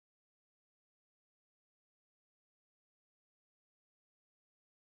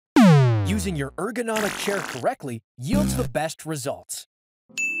Using your ergonomic chair correctly yields the best results.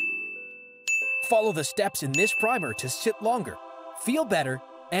 Follow the steps in this primer to sit longer, feel better,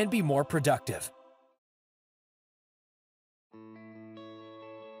 and be more productive.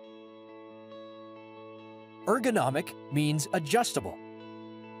 Ergonomic means adjustable.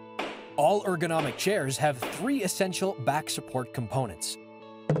 All ergonomic chairs have 3 essential back support components.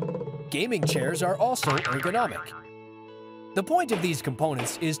 Gaming chairs are also ergonomic. The point of these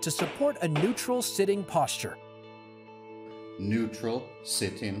components is to support a neutral sitting posture. Neutral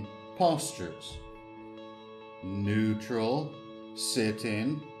sitting postures. Neutral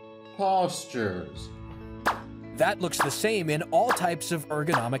sitting postures. That looks the same in all types of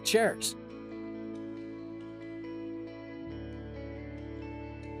ergonomic chairs.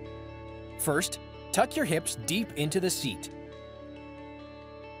 First, tuck your hips deep into the seat.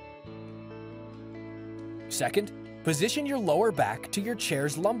 Second, position your lower back to your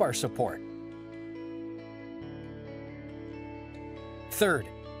chair's lumbar support. Third,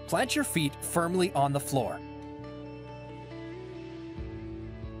 plant your feet firmly on the floor.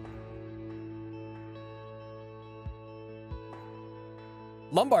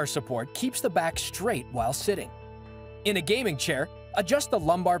 Lumbar support keeps the back straight while sitting. In a gaming chair, adjust the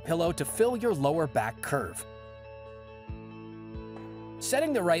lumbar pillow to fill your lower back curve.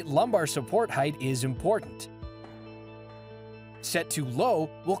 Setting the right lumbar support height is important. Set too low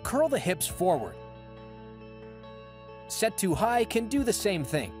will curl the hips forward. Set too high can do the same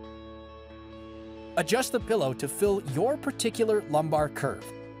thing. Adjust the pillow to fill your particular lumbar curve.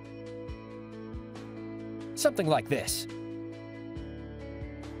 Something like this.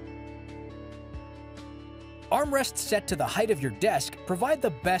 Armrests set to the height of your desk provide the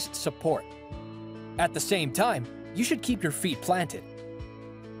best support. At the same time, you should keep your feet planted.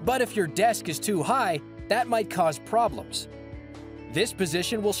 But if your desk is too high, that might cause problems. This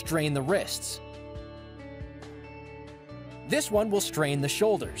position will strain the wrists. This one will strain the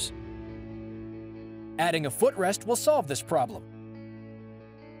shoulders. Adding a footrest will solve this problem.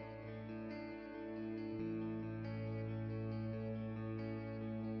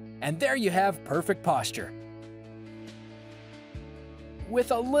 And there you have perfect posture,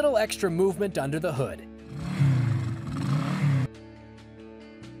 with a little extra movement under the hood.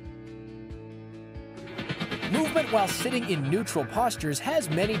 Movement while sitting in neutral postures has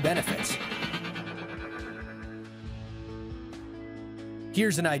many benefits.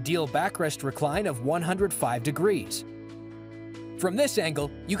 Here's an ideal backrest recline of 105 degrees. From this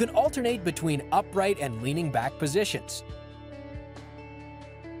angle, you can alternate between upright and leaning back positions.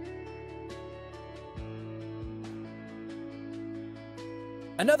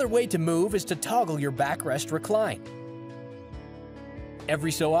 Another way to move is to toggle your backrest recline.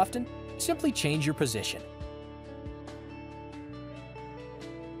 Every so often, simply change your position.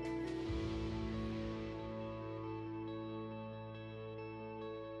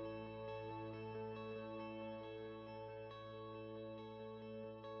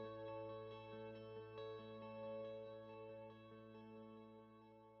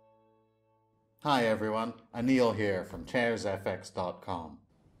 Hi everyone, Anil here from chairsfx.com.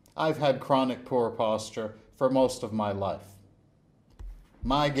 I've had chronic poor posture for most of my life.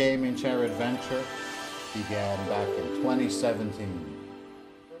 My gaming chair adventure began back in 2017.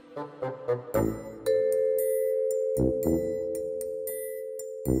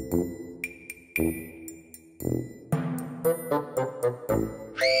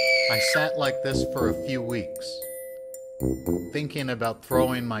 I sat like this for a few weeks, thinking about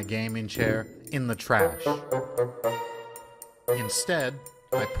throwing my gaming chair in the trash. Instead,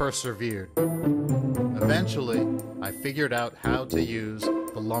 I persevered. Eventually, I figured out how to use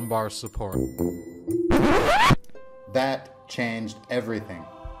the lumbar support. That changed everything.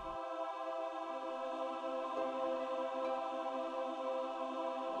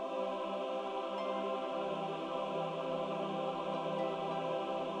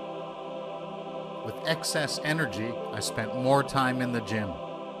 With excess energy, I spent more time in the gym.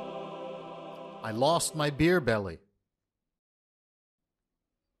 I lost my beer belly,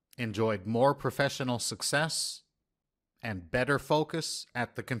 enjoyed more professional success, and better focus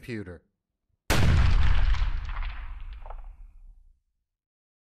at the computer.